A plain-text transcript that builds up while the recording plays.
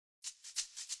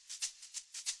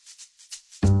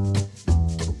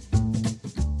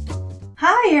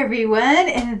Hi everyone!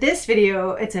 In this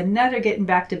video, it's another Getting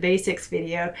Back to Basics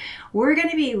video. We're going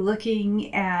to be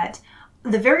looking at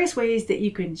the various ways that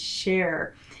you can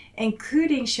share,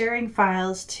 including sharing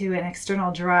files to an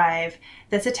external drive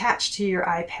that's attached to your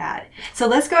iPad. So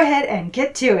let's go ahead and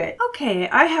get to it. Okay,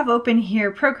 I have open here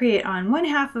Procreate on one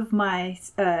half of my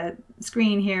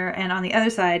screen here, and on the other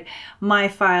side my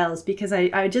files, because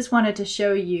I just wanted to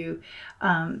show you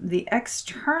the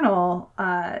external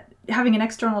having an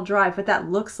external drive, what that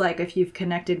looks like if you've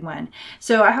connected one.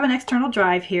 So I have an external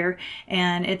drive here,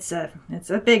 and it's a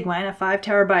big one, a 5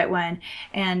 terabyte one,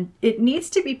 and it needs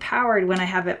to be powered when I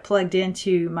have it plugged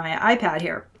into my iPad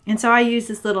here. And so I use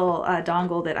this little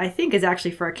dongle that I think is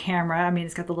actually for a camera. I mean,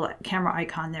 it's got the little camera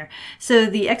icon there. So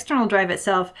the external drive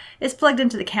itself is plugged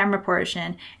into the camera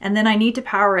portion, and then I need to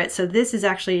power it. So this is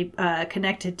actually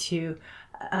connected to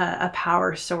a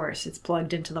power source. It's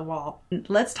plugged into the wall.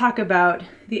 Let's talk about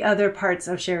the other parts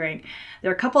of sharing.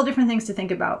 There are a couple of different things to think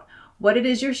about. What it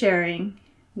is you're sharing,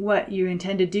 what you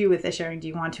intend to do with the sharing. Do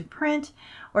you want to print,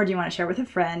 or do you want to share with a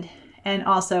friend? And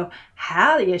also,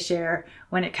 how do you share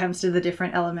when it comes to the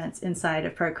different elements inside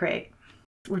of Procreate?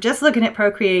 We're just looking at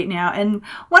Procreate now, and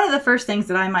one of the first things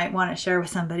that I might want to share with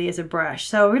somebody is a brush.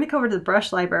 So we're going to go over to the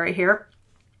brush library here.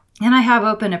 And I have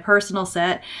open a personal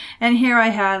set, and here I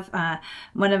have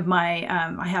one of my,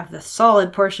 I have the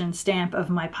solid portion stamp of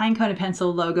my Pinecone and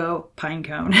Pencil logo,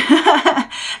 Pinecone.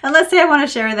 And let's say I want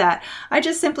to share that. I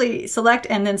just simply select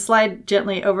and then slide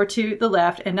gently over to the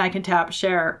left, and I can tap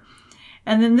share.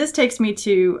 And then this takes me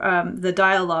to the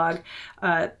dialogue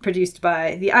produced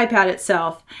by the iPad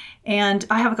itself. And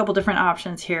I have a couple different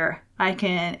options here. I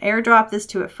can airdrop this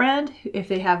to a friend if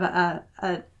they have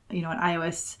an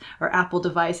iOS or Apple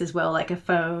device as well, like a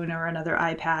phone or another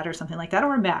iPad or something like that,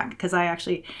 or a Mac, because I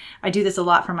do this a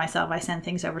lot for myself. I send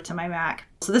things over to my Mac.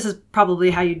 So this is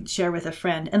probably how you'd share with a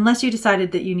friend, unless you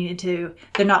decided that you needed to,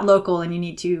 they're not local and you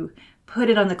need to put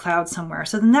it on the cloud somewhere.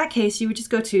 So in that case, you would just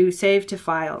go to Save to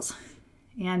Files.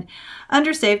 And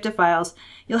under Save to Files,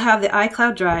 you'll have the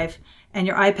iCloud drive and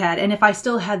your iPad. And if I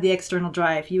still had the external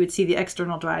drive, you would see the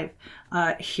external drive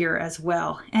here as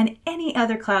well. And any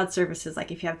other cloud services,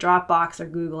 like if you have Dropbox or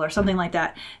Google or something like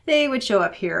that, they would show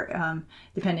up here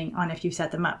depending on if you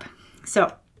set them up.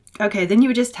 So, okay, then you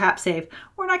would just tap Save.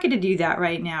 We're not going to do that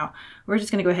right now. We're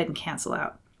just going to go ahead and cancel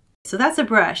out. So that's a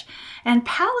brush, and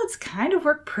palettes kind of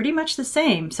work pretty much the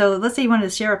same. So let's say you wanted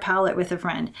to share a palette with a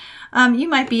friend. You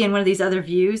might be in one of these other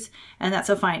views, and that's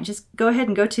so fine. Just go ahead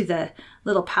and go to the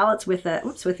little palettes with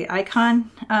the icon,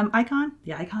 Well,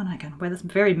 that's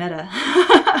very meta.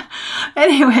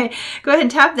 Anyway, go ahead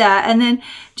and tap that, and then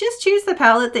just choose the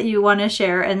palette that you want to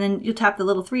share, and then you'll tap the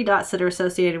little 3 dots that are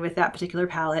associated with that particular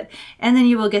palette, and then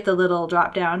you will get the little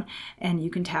drop down, and you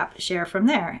can tap share from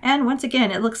there. And once again,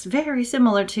 it looks very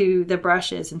similar to the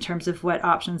brushes in terms of what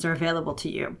options are available to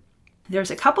you.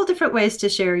 There's a couple different ways to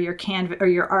share your canvas or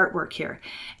your artwork here,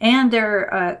 and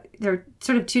there are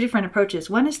sort of 2 different approaches.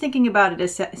 One is thinking about it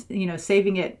as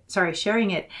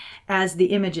sharing it as the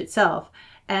image itself,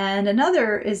 and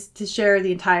another is to share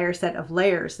the entire set of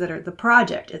layers that are the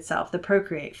project itself, the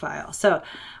Procreate file. So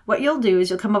what you'll do is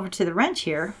you'll come over to the wrench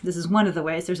here. This is one of the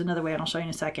ways. There's another way, and I'll show you in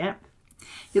a second.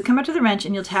 You'll come up to the wrench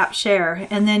and you'll tap share,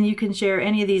 and then you can share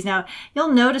any of these. Now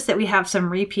you'll notice that we have some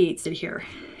repeats in here,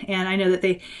 and I know that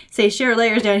they say share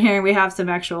layers down here, and we have some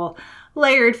actual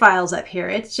layered files up here.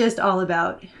 It's just all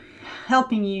about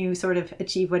helping you sort of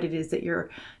achieve what it is that you're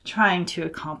trying to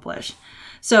accomplish.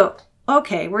 So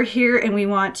okay, we're here and we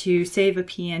want to save a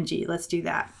PNG. Let's do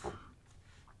that.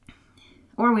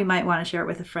 Or we might want to share it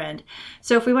with a friend.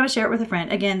 So if we want to share it with a friend,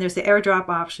 again, there's the airdrop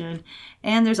option,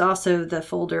 and there's also the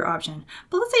folder option.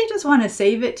 But let's say you just want to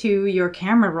save it to your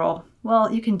camera roll.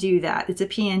 Well, you can do that. It's a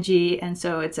PNG, and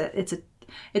so it's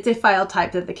a file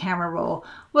type that the camera roll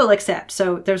will accept.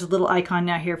 So there's a little icon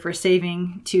now here for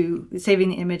saving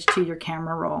the image to your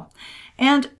camera roll.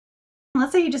 And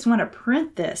let's say you just want to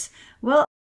print this. Well,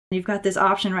 you've got this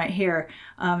option right here.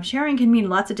 Sharing can mean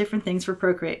lots of different things for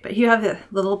Procreate, but you have the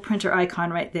little printer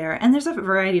icon right there, and there's a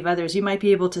variety of others. You might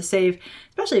be able to save,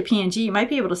 especially a PNG, you might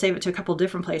be able to save it to a couple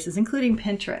different places, including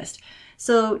Pinterest.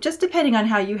 So just depending on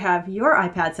how you have your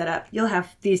iPad set up, you'll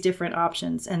have these different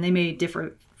options, and they may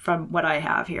differ from what I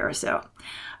have here. So,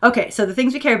 okay, so the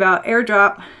things we care about: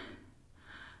 airdrop,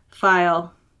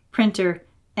 file, printer,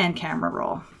 and camera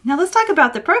roll. Now let's talk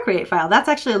about the Procreate file. That's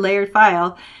actually a layered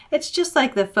file. It's just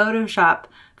like the Photoshop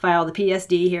file, the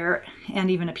PSD here, and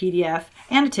even a PDF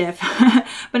and a TIFF.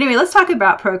 But anyway, let's talk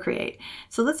about Procreate.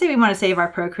 So let's say we want to save our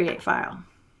Procreate file.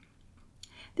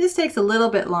 This takes a little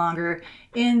bit longer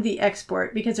in the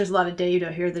export because there's a lot of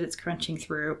data here that it's crunching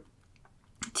through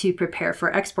to prepare for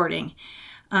exporting.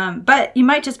 But you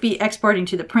might just be exporting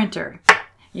to the printer.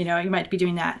 You know, you might be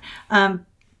doing that.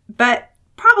 But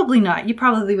probably not. You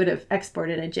probably would have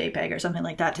exported a JPEG or something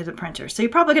like that to the printer. So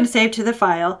you're probably going to save to the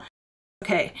file.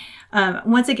 Okay.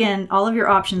 Once again, all of your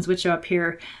options would show up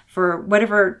here for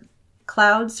whatever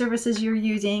cloud services you're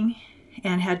using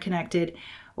and had connected,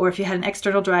 or if you had an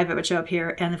external drive, it would show up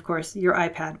here. And of course, your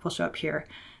iPad will show up here.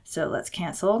 So let's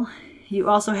cancel. You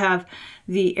also have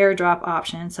the AirDrop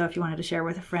option. So if you wanted to share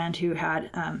with a friend who had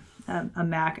a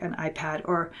Mac, an iPad,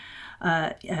 or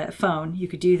a phone, you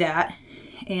could do that.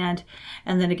 And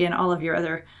then again, all of your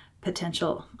other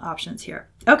potential options here.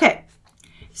 Okay,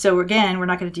 so again, we're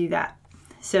not going to do that.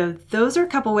 So those are a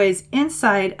couple ways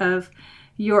inside of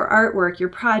your artwork, your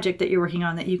project that you're working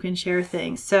on, that you can share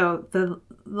things. So the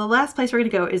last place we're going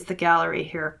to go is the gallery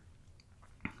here.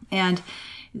 And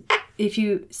if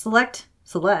you select,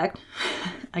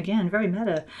 again, very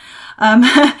meta,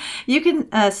 you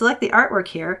can select the artwork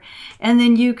here, and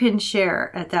then you can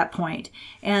share at that point.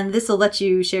 And this will let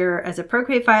you share as a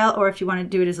Procreate file, or if you want to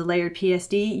do it as a layered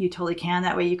PSD, you totally can.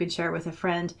 That way you can share it with a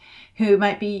friend who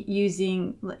might be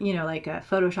using, you know, like a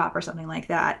Photoshop or something like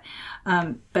that.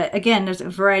 But again, there's a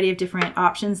variety of different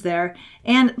options there.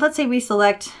 And let's say let's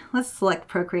select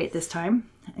Procreate this time.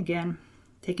 Again,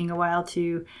 taking a while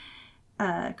to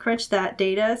crunch that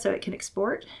data so it can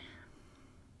export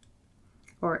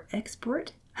or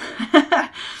export.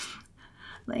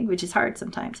 Language is hard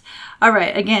sometimes. All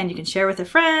right, again, you can share with a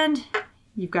friend.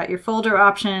 You've got your folder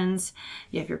options,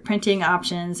 you have your printing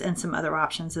options, and some other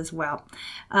options as well.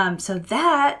 So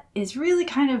that is really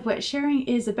kind of what sharing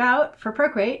is about for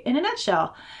Procreate in a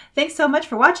nutshell. Thanks so much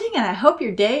for watching, and I hope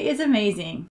your day is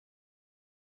amazing.